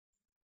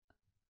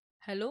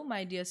Hello,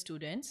 my dear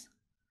students.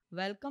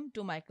 Welcome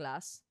to my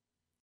class.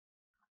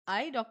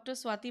 I, Dr.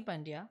 Swati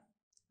Pandya,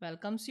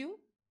 welcomes you.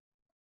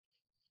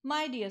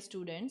 My dear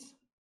students,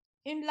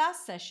 in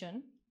last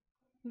session,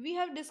 we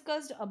have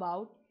discussed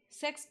about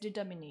sex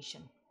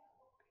determination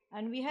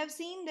and we have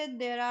seen that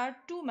there are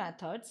two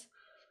methods,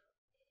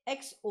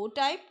 XO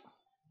type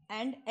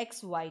and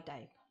XY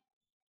type.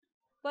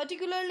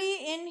 Particularly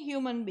in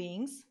human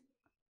beings,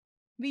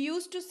 we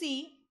used to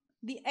see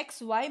the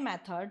XY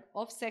method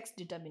of sex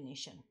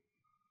determination.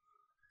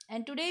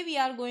 And today we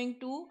are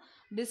going to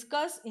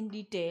discuss in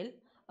detail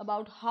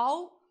about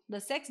how the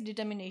sex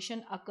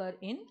determination occur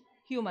in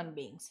human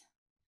beings.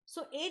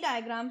 So A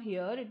diagram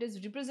here, it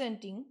is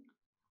representing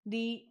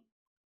the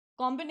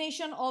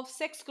combination of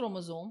sex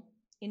chromosome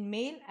in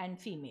male and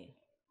female.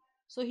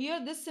 So here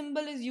this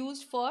symbol is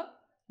used for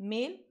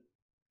male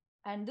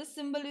and this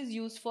symbol is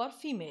used for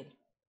female.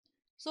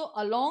 So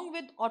along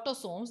with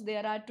autosomes,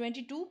 there are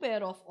 22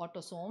 pair of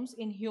autosomes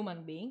in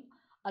human being.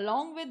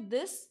 Along with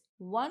this,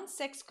 one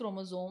sex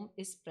chromosome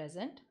is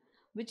present,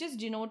 which is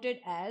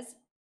denoted as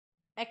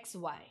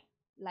XY,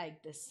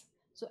 like this.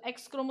 So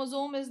X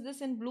chromosome is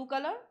this in blue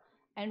color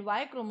and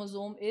Y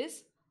chromosome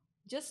is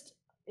just,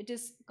 it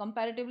is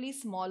comparatively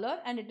smaller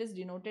and it is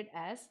denoted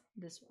as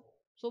this one.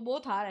 So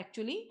both are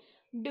actually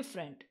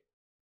different.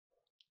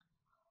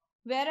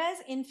 Whereas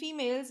in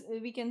females,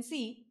 we can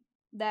see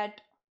that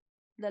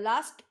the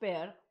last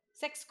pair,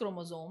 sex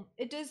chromosome,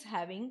 it is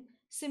having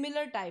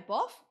similar type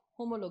of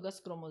homologous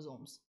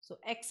chromosomes, so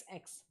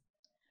XX.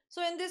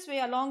 So in this way,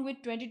 along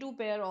with 22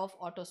 pair of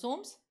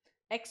autosomes,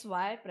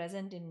 XY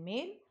present in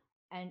male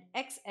and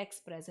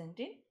XX present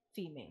in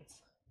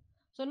females.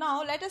 So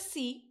now let us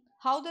see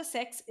how the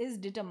sex is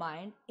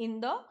determined in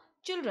the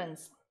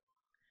children's.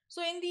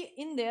 So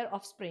in their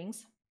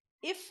offsprings,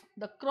 if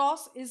the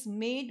cross is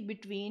made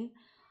between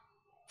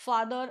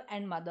father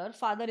and mother,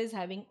 father is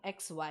having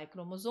XY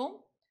chromosome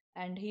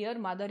and here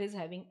mother is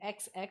having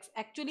XX.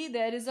 Actually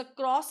there is a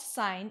cross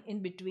sign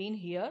in between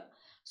here,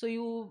 so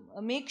you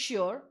make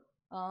sure,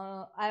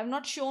 I have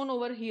not shown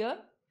over here,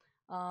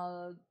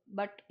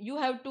 but you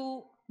have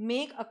to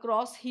make a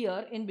cross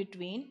here in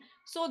between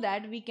so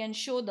that we can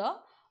show the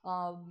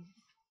uh,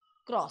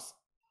 cross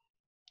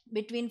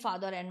between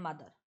father and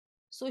mother.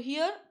 So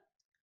here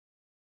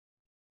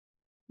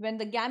when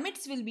the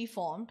gametes will be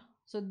formed,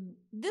 so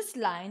this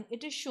line,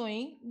 it is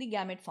showing the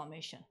gamete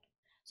formation.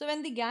 So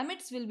when the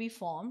gametes will be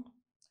formed,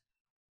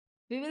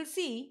 we will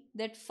see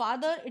that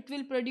father, it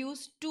will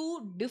produce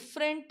two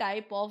different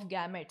type of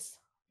gametes.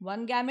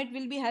 One gamete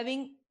will be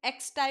having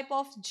X type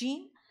of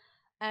gene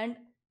and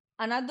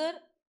another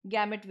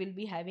gamete will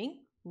be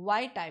having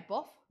Y type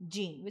of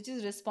gene, which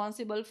is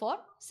responsible for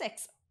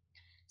sex.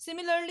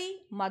 Similarly,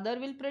 mother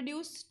will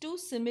produce two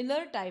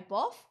similar type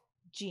of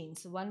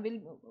genes.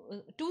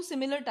 Two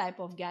similar type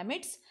of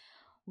gametes.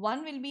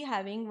 One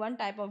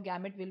type of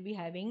gamete will be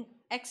having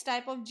X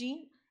type of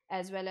gene,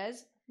 as well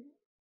as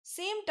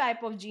same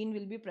type of gene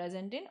will be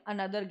present in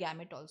another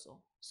gamete also.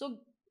 So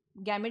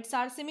gametes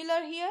are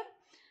similar here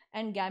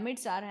and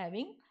gametes are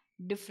having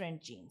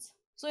different genes.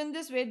 So in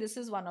this way, this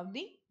is one of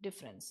the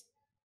difference.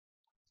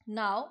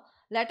 Now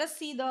let us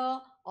see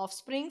the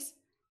offsprings,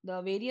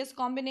 the various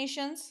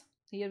combinations.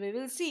 Here we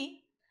will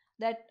see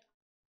that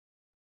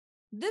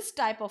this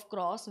type of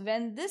cross,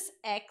 when this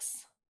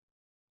X,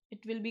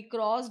 it will be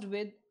crossed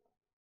with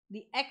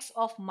the X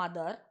of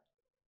mother,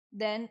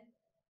 then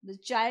the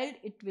child,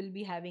 it will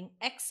be having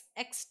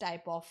XX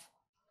type of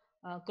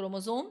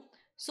chromosome,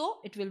 so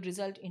it will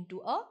result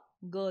into a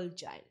girl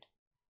child.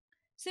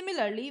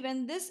 Similarly,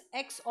 when this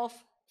X of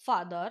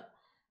father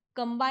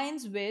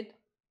combines with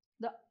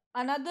the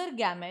another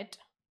gamete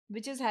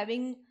which is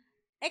having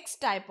X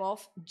type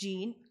of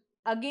gene,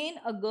 again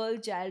a girl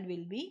child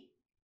will be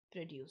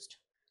produced.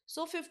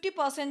 So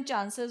 50%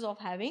 chances of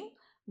having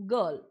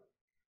girl.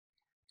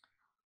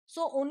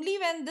 So only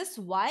when this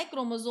Y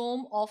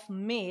chromosome of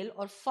male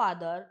or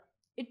father,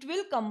 it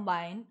will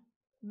combine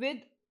with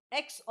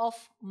X of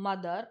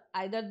mother,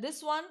 either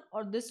this one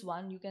or this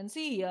one. You can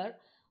see here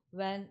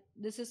when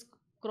this is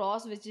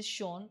cross which is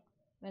shown,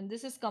 when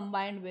this is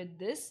combined with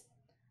this,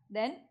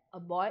 then a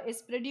boy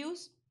is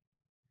produced.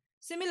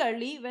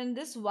 Similarly, when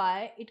this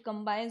Y, it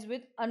combines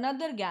with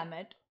another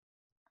gamete,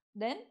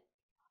 then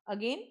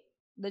again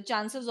the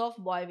chances of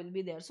boy will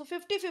be there. So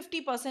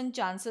 50%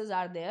 chances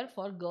are there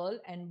for girl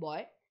and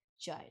boy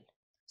child.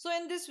 So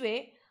in this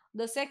way,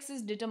 the sex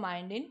is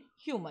determined in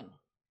human.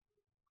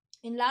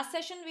 In last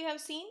session, we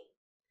have seen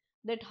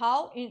that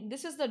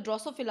this is the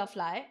Drosophila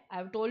fly. I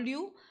have told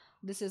you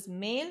this is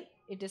male,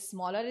 it is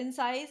smaller in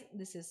size.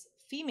 This is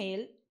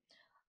female,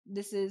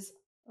 this is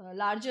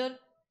larger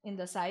in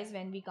the size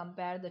when we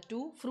compare the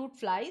two fruit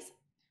flies.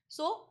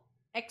 So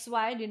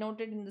XY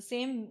denoted in the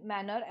same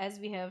manner as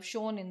we have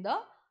shown in the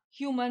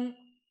human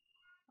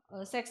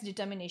sex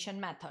determination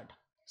method.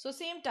 So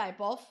same type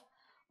of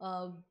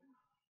uh,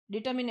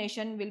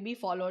 determination will be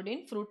followed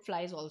in fruit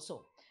flies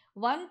also.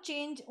 One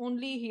change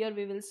only here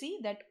we will see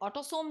that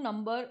autosome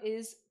number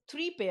is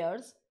 3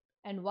 pairs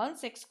and one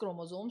sex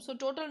chromosome. So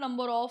total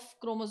number of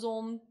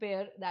chromosome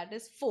pair, that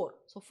is 4.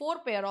 So 4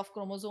 pair of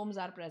chromosomes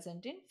are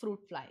present in fruit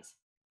flies.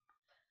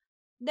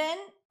 Then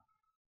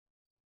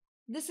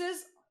this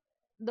is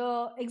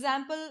the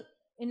example.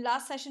 In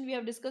last session we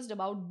have discussed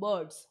about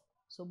birds.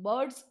 So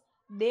birds,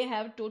 they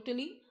have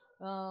totally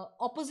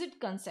opposite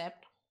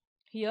concept.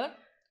 Here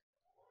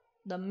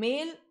the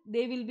male,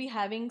 they will be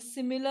having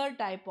similar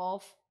type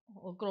of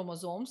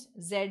chromosomes,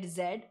 ZZ,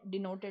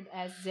 denoted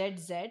as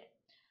ZZ,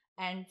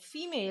 and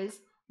females,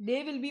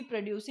 they will be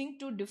producing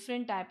two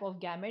different type of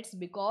gametes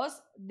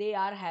because they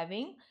are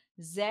having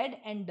Z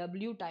and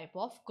W type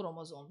of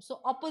chromosomes.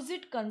 So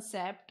opposite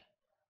concept.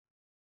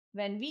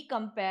 When we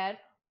compare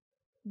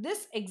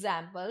this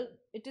example,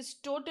 it is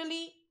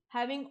totally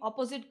having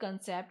opposite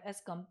concept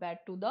as compared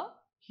to the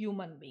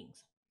human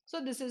beings.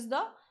 So this is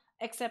the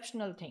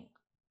exceptional thing.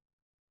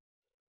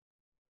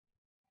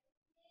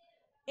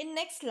 In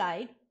next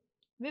slide,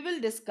 we will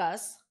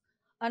discuss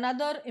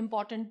another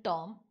important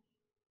term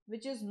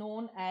which is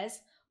known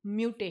as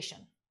mutation.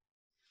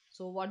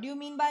 So what do you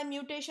mean by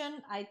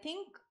mutation? I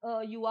think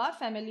you are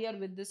familiar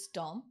with this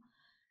term,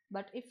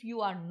 but if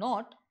you are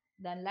not,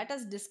 then let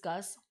us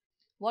discuss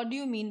what do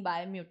you mean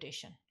by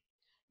mutation.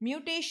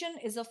 Mutation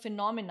is a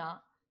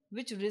phenomena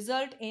which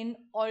result in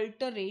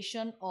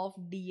alteration of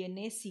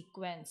DNA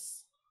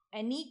sequence.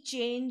 Any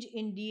change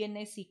in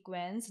DNA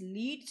sequence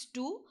leads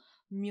to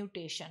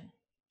mutation.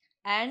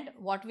 And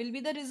what will be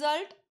the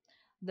result?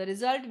 The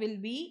result will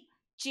be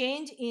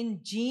change in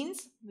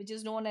genes, which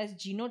is known as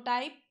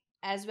genotype,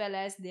 as well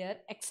as their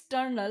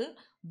external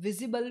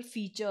visible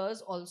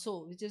features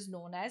also, which is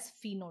known as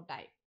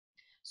phenotype.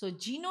 So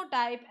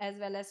genotype as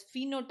well as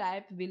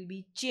phenotype will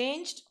be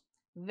changed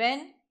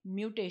when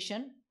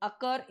mutation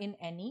occur in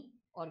any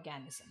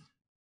organism.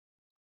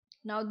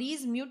 Now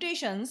these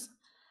mutations,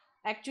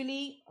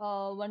 actually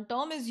one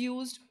term is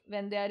used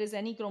when there is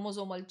any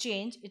chromosomal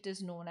change. It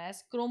is known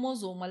as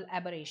chromosomal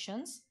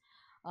aberrations,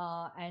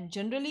 and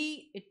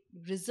generally it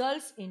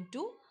results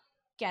into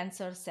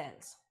cancer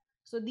cells.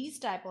 So these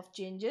type of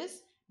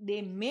changes,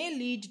 they may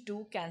lead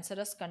to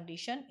cancerous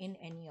condition in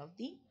any of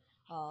the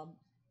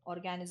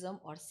organism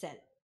or cell.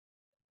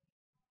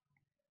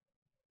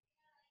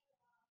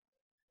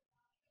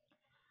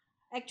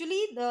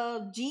 Actually,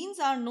 the genes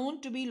are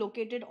known to be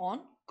located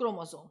on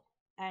chromosome,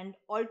 and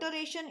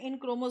alteration in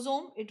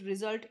chromosome, it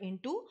result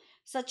into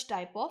such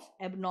type of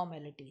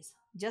abnormalities.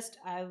 Just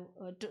I've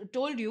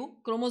told you,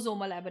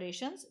 chromosomal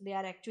aberrations, they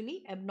are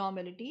actually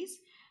abnormalities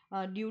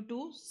due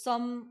to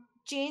some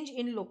change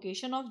in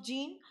location of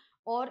gene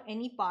or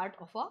any part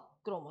of a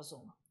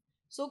chromosome.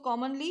 So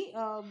commonly,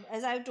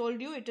 as I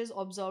told you, it is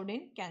observed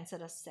in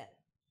cancerous cell.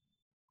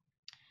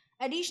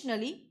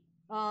 Additionally,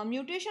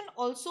 mutation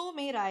also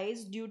may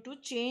rise due to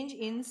change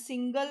in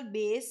single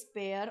base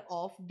pair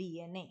of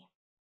DNA,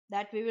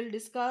 that we will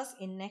discuss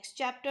in next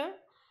chapter.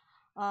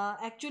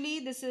 Actually,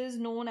 this is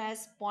known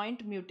as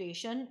point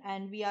mutation,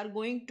 and we are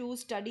going to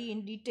study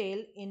in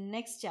detail in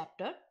next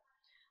chapter.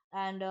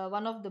 And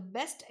one of the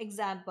best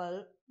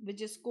example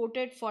which is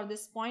quoted for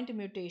this point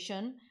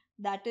mutation,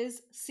 that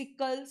is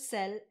sickle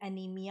cell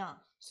anemia.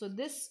 So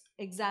this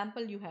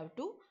example you have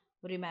to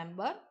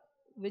remember,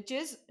 which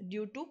is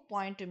due to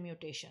point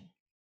mutation.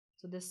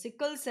 So the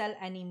sickle cell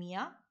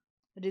anemia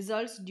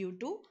results due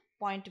to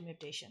point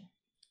mutation.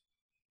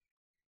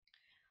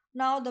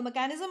 Now the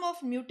mechanism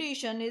of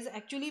mutation is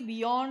actually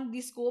beyond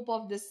the scope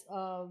of this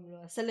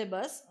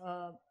syllabus.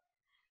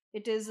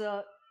 It is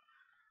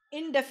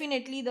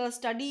indefinitely, the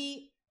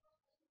study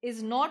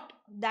is not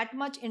that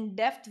much in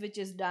depth which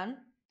is done,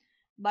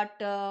 but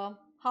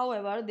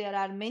however there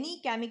are many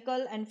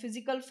chemical and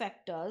physical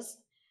factors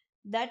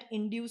that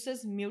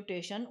induces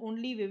mutation.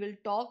 Only we will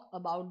talk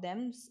about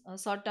them,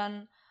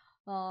 certain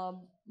uh,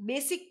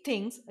 basic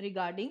things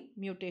regarding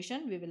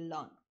mutation we will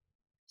learn.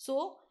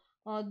 So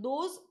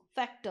those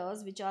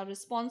factors which are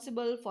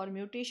responsible for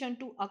mutation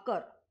to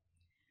occur,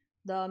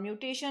 the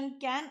mutation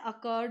can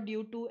occur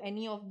due to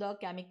any of the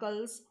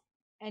chemicals,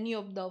 any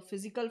of the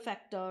physical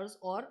factors,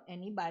 or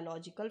any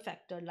biological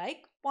factor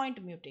like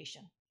point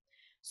mutation.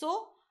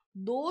 So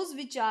those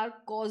which are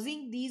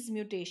causing these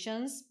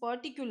mutations,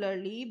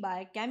 particularly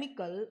by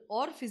chemical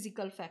or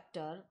physical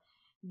factor,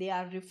 they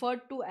are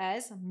referred to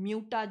as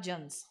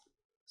mutagens.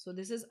 So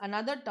this is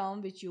another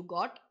term which you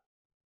got.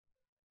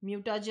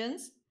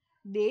 Mutagens,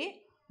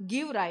 they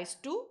give rise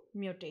to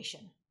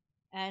mutation.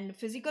 And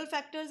physical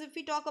factors, if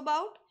we talk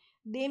about,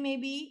 they may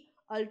be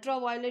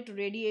ultraviolet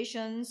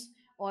radiations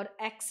or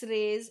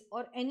x-rays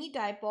or any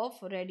type of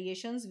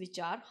radiations which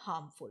are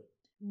harmful.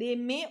 They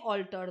may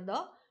alter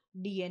the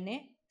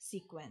DNA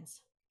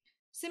sequence.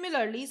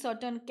 Similarly,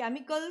 certain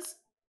chemicals,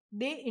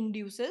 they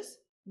induces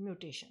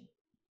mutation.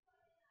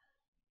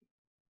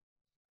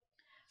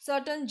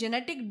 Certain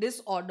genetic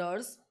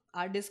disorders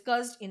are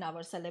discussed in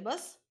our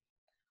syllabus.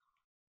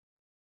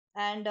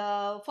 And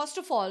first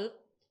of all,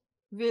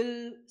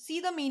 we'll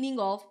see the meaning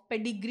of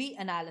pedigree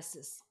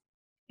analysis.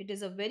 It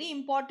is a very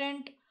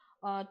important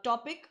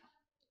topic,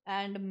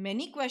 and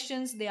many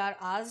questions they are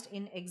asked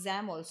in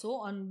exam also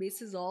on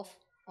basis of,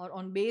 or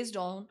on based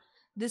on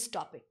this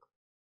topic.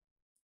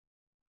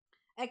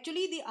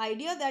 Actually, the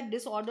idea that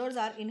disorders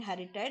are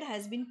inherited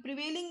has been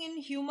prevailing in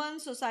human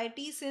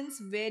society since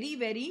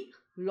very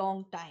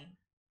long time.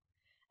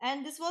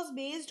 And this was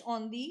based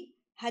on the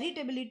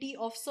heritability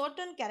of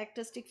certain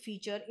characteristic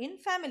feature in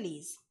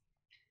families.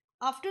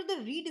 After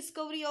the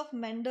rediscovery of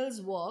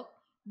Mendel's work,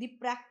 the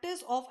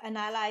practice of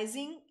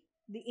analyzing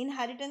the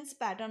inheritance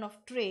pattern of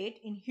trait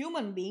in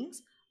human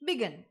beings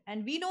began.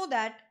 And we know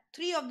that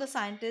three of the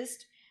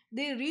scientists,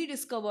 they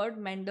rediscovered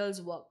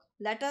Mendel's work.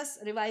 Let us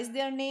revise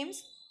their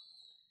names: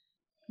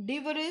 De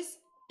Vries,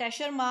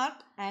 Teschermark,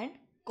 and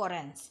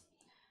Correns.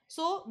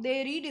 So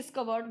they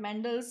rediscovered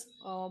Mendel's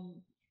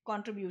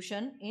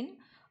contribution in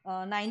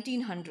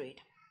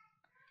 1900.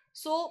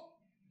 So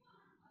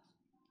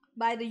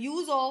by the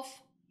use of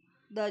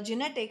the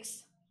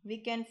genetics, we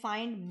can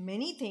find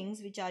many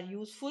things which are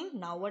useful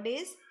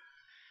nowadays.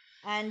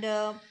 And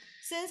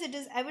since it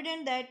is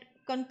evident that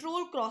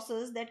control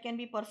crosses that can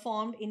be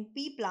performed in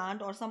pea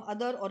plant or some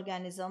other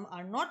organism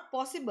are not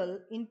possible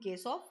in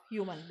case of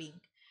human being,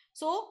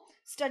 so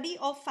study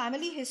of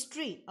family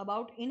history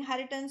about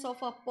inheritance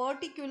of a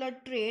particular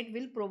trait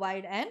will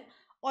provide an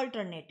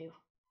alternative.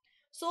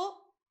 So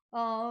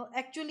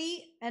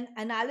actually, an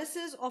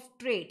analysis of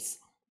traits,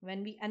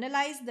 when we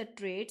analyze the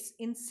traits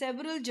in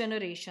several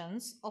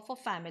generations of a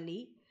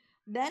family,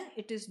 then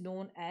it is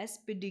known as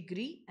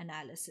pedigree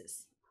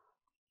analysis.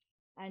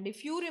 And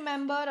if you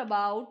remember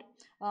about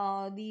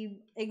the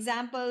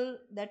example,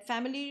 that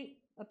family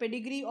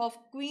pedigree of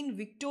Queen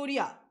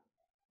Victoria,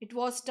 it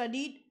was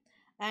studied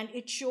and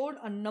it showed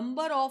a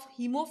number of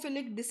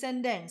hemophilic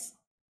descendants,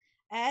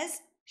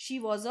 as she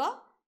was a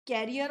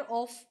carrier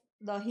of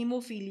the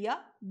hemophilia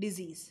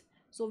disease.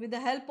 So with the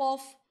help of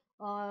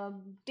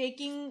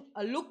taking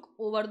a look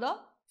over the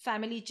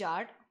family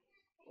chart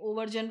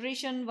over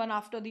generation one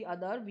after the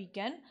other, we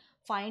can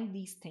find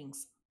these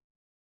things.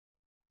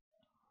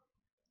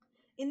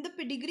 In the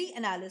pedigree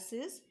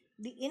analysis,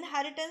 the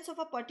inheritance of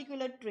a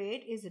particular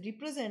trait is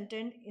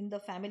represented in the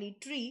family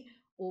tree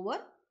over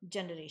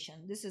generation.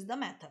 This is the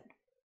method.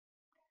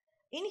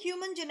 In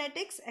human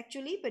genetics,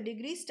 actually,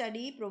 pedigree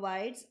study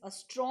provides a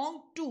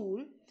strong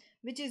tool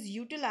which is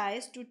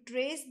utilized to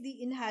trace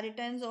the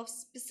inheritance of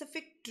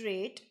specific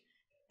trait,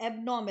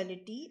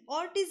 abnormality,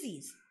 or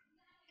disease.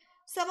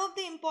 Some of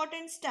the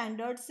important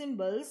standard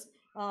symbols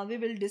we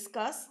will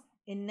discuss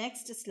in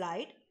next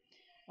slide,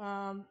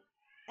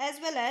 as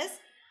well as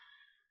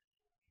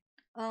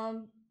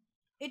um,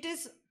 it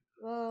is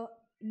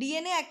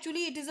DNA.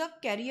 Actually, it is a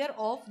carrier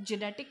of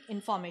genetic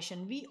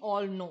information, we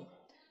all know,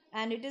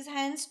 and it is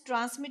hence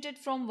transmitted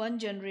from one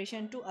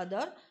generation to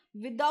other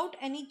without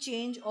any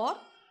change or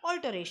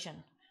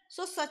alteration.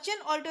 So such an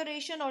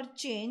alteration or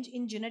change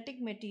in genetic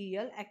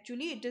material,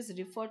 actually it is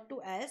referred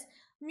to as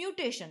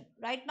mutation.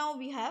 Right now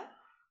we have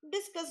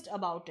discussed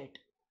about it.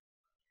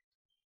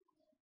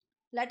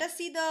 Let us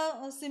see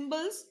the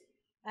symbols,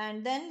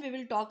 and then we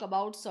will talk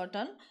about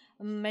certain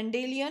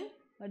Mendelian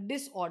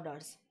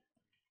disorders.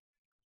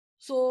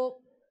 So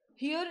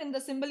here in the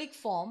symbolic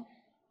form,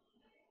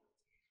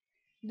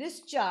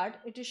 this chart,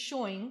 it is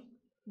showing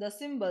the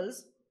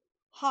symbols,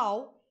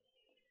 how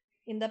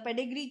in the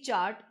pedigree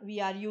chart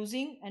we are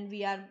using, and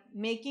we are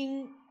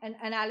making an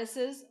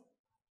analysis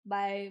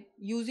by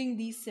using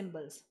these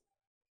symbols.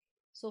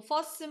 So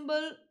first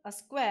symbol, a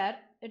square,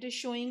 it is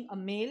showing a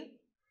male.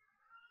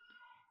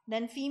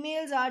 Then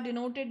females are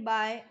denoted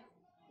by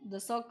the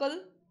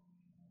circle.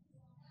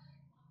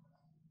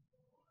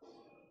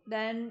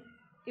 Then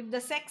if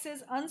the sex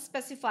is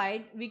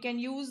unspecified, we can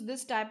use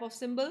this type of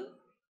symbol.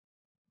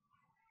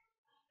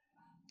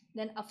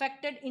 Then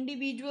affected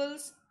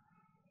individuals,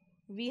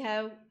 we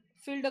have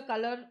filled a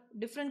color,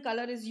 different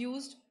color is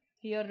used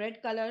here,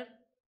 red color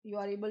you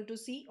are able to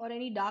see, or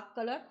any dark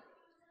color.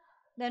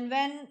 Then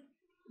when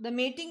the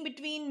mating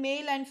between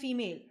male and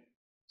female,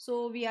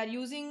 so we are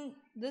using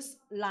this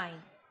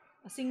line,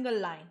 a single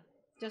line,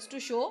 just to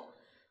show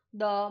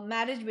the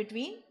marriage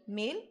between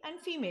male and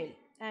female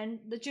and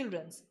the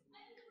children's.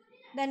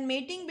 Then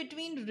mating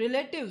between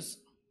relatives,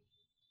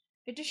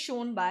 it is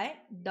shown by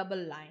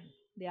double line.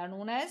 They are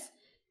known as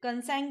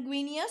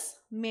consanguineous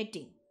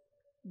mating,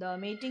 the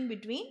mating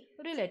between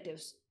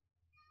relatives.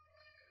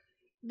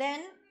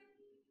 Then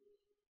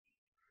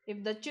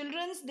if the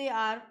children's, they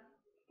are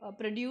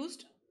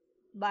produced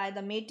by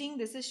the mating,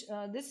 this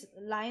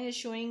line is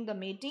showing the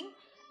mating,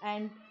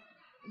 and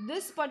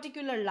this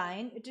particular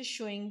line, it is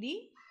showing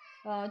the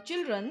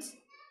children's.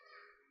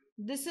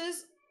 This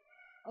is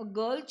a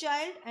girl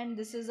child and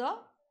this is a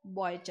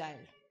boy child.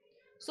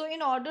 So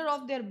in order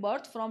of their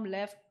birth from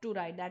left to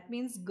right, that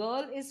means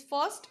girl is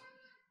first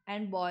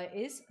and boy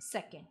is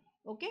second.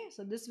 Okay,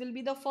 so this will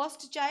be the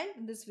first child,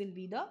 this will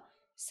be the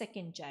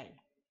second child.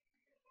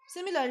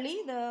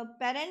 Similarly, the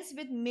parents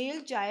with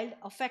male child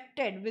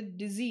affected with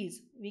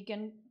disease, we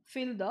can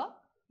fill the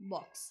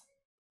box,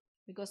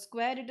 because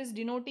square, it is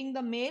denoting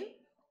the male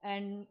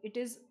and it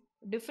is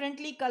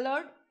differently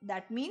colored,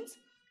 that means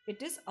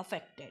it is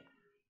affected.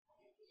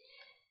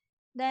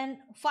 Then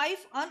 5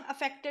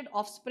 unaffected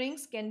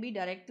offsprings can be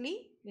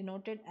directly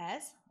denoted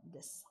as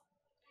this.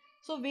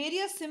 So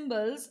various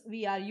symbols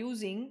we are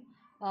using.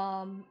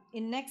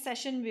 In next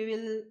session we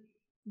will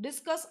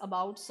discuss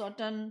about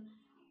certain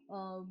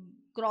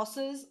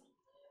crosses,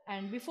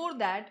 and before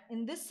that,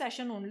 in this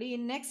session only,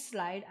 in next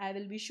slide I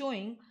will be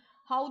showing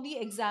how the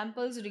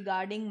examples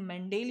regarding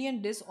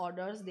Mendelian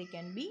disorders they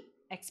can be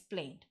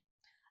explained.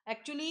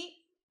 Actually,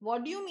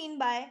 what do you mean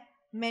by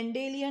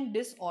Mendelian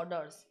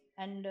disorders?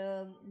 And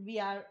we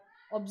are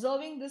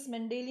observing this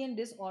Mendelian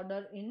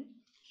disorder in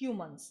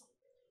humans.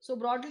 So,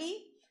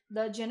 broadly,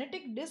 the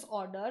genetic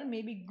disorder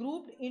may be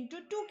grouped into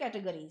two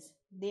categories.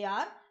 They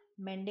are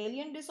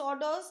Mendelian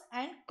disorders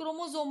and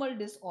chromosomal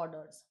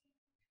disorders.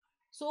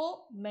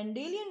 So,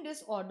 Mendelian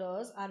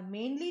disorders are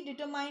mainly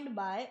determined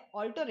by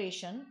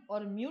alteration or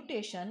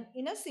mutation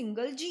in a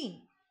single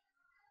gene.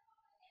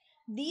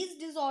 These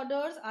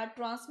disorders are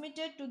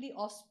transmitted to the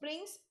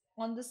offsprings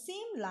on the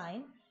same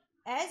line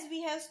as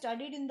we have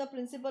studied in the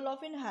principle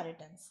of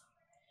inheritance.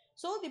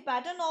 So, the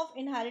pattern of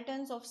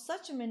inheritance of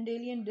such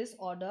Mendelian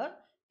disorder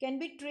can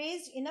be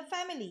traced in a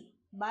family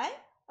by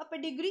a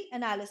pedigree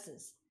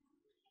analysis.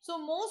 So,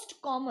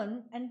 most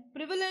common and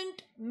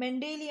prevalent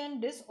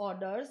Mendelian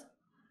disorders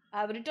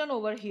I have written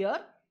over here.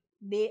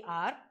 They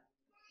are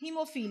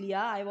hemophilia.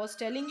 I was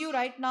telling you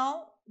right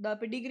now the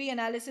pedigree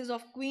analysis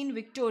of Queen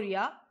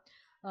Victoria.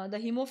 The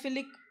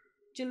hemophilic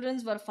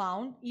children were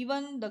found.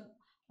 Even the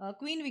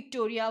Queen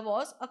Victoria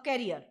was a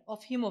carrier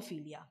of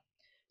hemophilia.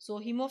 So,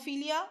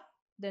 hemophilia,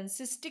 then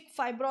cystic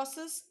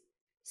fibrosis,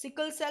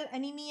 sickle cell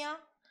anemia,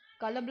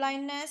 color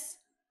blindness,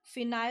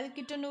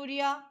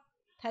 phenylketonuria,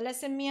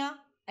 thalassemia,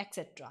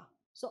 etc.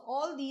 So,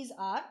 all these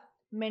are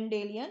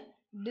Mendelian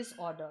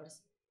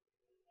disorders.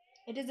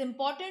 It is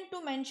important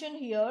to mention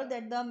here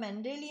that the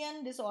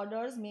Mendelian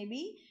disorders may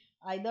be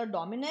either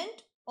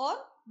dominant or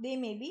they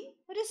may be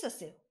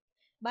recessive.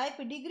 By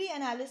pedigree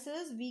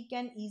analysis, we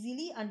can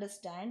easily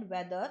understand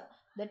whether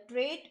the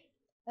trait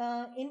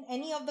in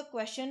any of the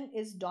question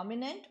is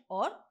dominant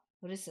or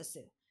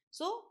recessive.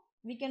 So,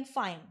 we can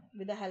find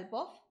with the help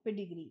of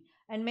pedigree.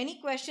 And many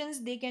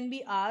questions they can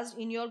be asked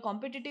in your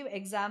competitive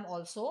exam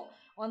also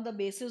on the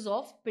basis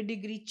of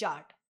pedigree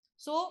chart.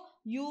 So,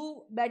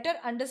 you better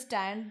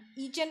understand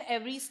each and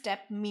every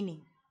step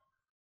meaning.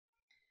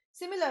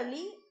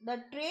 Similarly,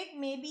 the trait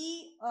may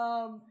be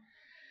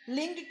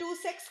linked to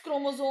sex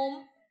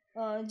chromosome.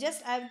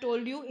 Just I have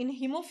told you in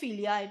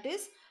hemophilia it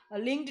is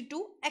linked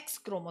to X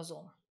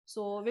chromosome.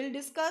 So we'll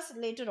discuss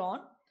later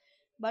on.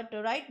 But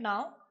right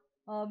now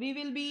we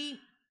will be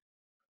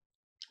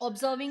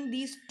observing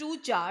these two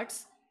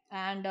charts,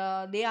 and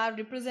they are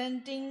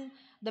representing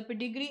the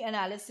pedigree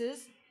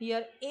analysis.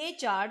 Here A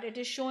chart, it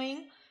is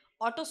showing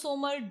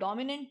autosomal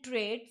dominant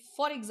trait,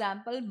 for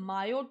example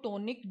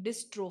myotonic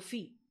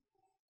dystrophy.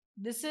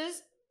 This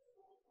is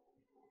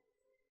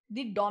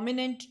the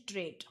dominant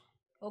trait.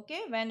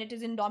 Okay, when it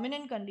is in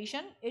dominant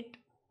condition it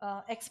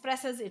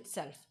expresses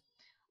itself.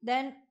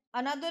 Then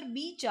another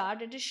B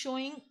chart, it is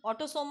showing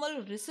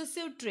autosomal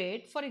recessive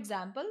trait, for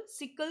example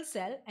sickle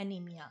cell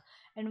anemia.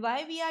 And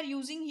why we are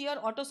using here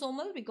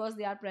autosomal? Because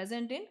they are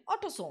present in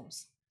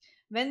autosomes.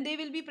 When they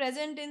will be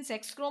present in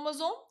sex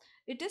chromosome,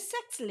 it is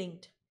sex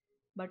linked,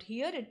 but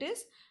here it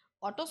is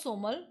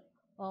autosomal.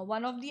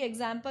 One of the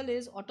example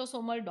is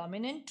autosomal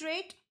dominant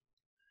trait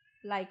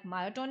like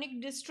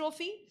myotonic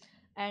dystrophy,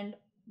 and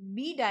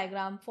B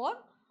diagram for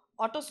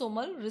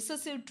autosomal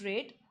recessive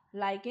trait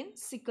like in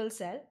sickle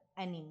cell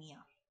anemia.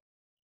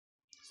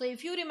 So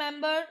if you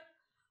remember,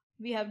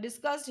 we have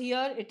discussed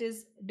here it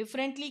is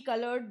differently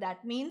colored.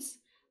 That means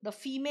the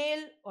female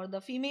or the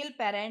female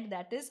parent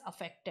that is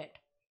affected.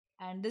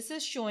 And this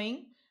is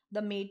showing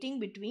the mating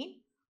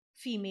between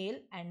female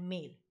and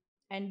male.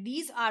 And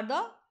these are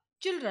the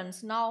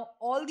children's. Now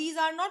all these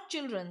are not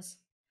children's.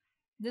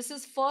 This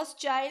is first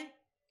child,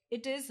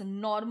 it is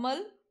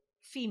normal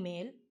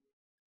female.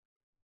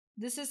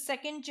 This is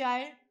second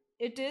child,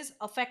 it is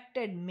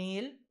affected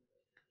male.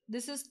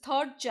 This is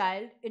third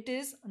child, it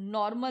is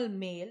normal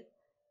male.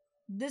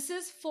 This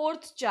is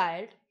fourth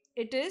child,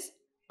 it is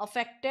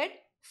affected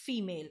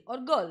female or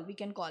girl, we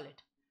can call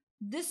it.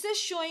 This is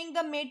showing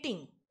the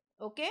mating.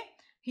 Okay,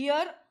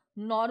 here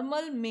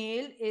normal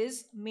male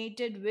is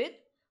mated with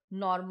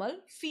normal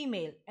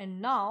female,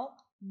 and now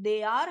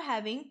they are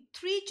having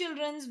three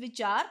children which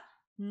are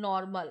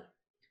normal.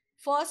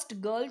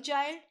 First girl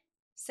child,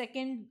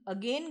 second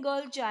again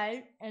girl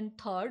child, and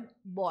third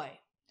boy.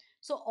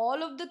 So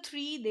all of the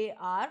three they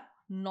are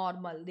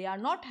normal. They are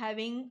not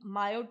having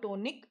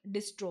myotonic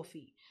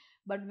dystrophy.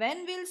 But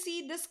when we'll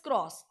see this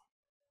cross,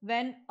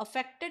 when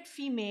affected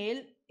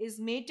female is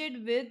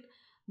mated with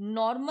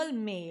normal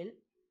male,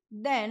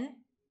 then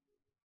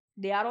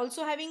they are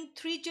also having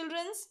three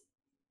children.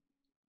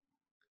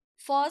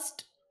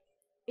 First,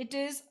 it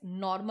is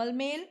normal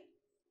male.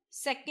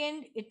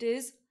 Second, it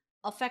is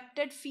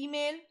affected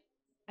female.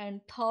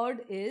 And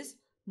third is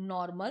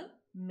normal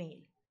male.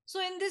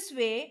 So in this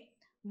way,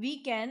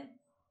 we can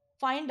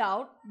find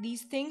out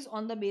these things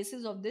on the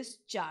basis of this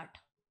chart.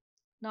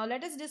 Now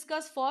let us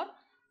discuss for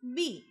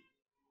B.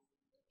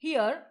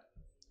 Here,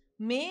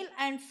 male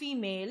and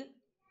female,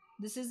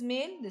 this is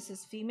male, this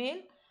is female.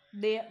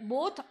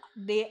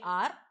 they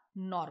are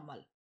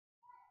normal.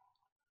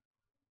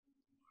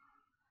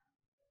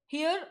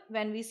 Here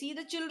when we see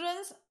the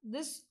children's,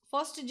 this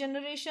first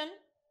generation,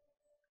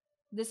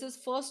 this is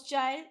first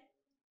child,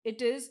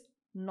 it is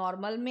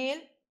normal male.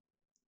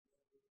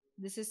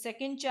 This is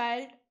second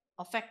child,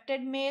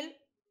 affected male.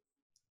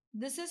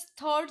 This is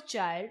third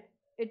child,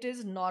 it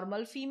is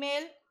normal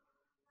female.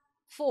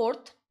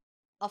 Fourth,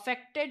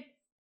 affected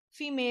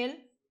female.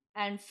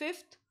 And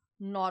fifth,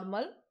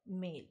 normal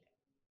male.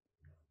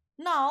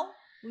 Now,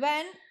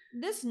 when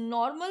this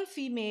normal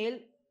female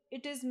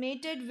it is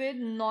mated with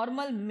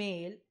normal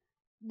male,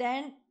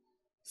 then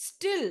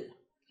still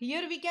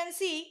here we can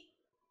see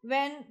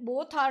when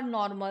both are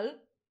normal,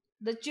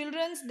 the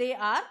children's they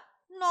are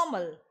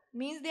normal,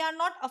 means they are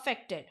not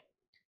affected.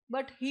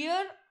 But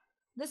here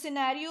the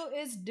scenario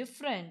is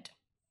different.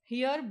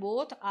 Here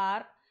both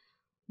are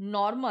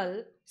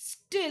normal,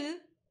 still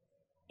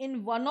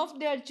in one of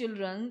their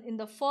children, in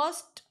the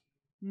first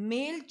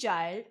male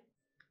child,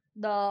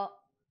 the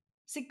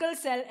sickle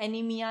cell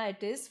anemia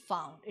it is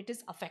found, it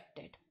is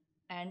affected,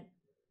 and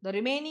the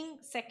remaining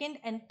second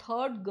and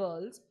third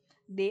girls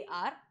they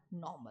are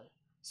normal.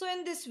 So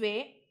in this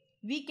way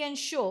we can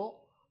show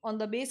on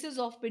the basis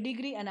of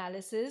pedigree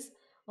analysis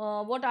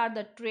what are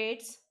the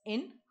traits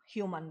in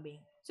human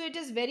being. So it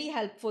is very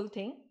helpful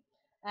thing,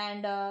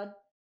 and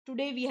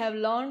today we have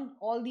learned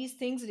all these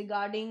things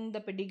regarding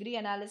the pedigree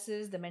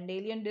analysis, the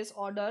Mendelian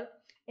disorder.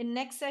 In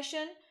next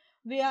session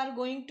we are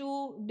going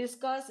to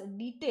discuss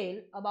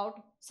detail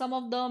about some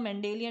of the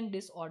Mendelian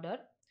disorder.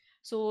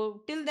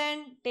 So till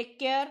then, take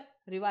care,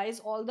 revise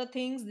all the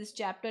things. This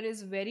chapter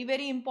is very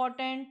very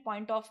important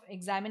point of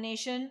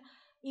examination.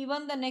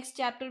 Even the next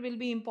chapter will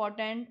be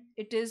important.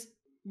 It is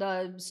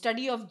the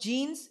study of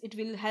genes. It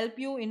will help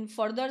you in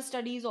further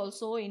studies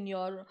also in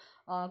your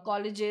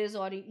colleges,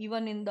 or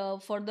even in the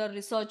further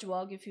research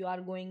work if you are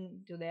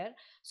going to there.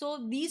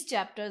 So these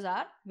chapters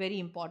are very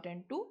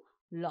important to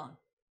learn.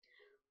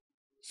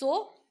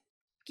 So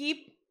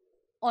keep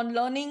on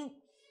learning,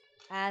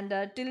 and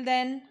till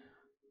then,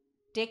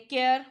 take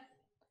care.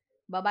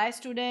 Bye bye,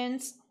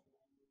 students.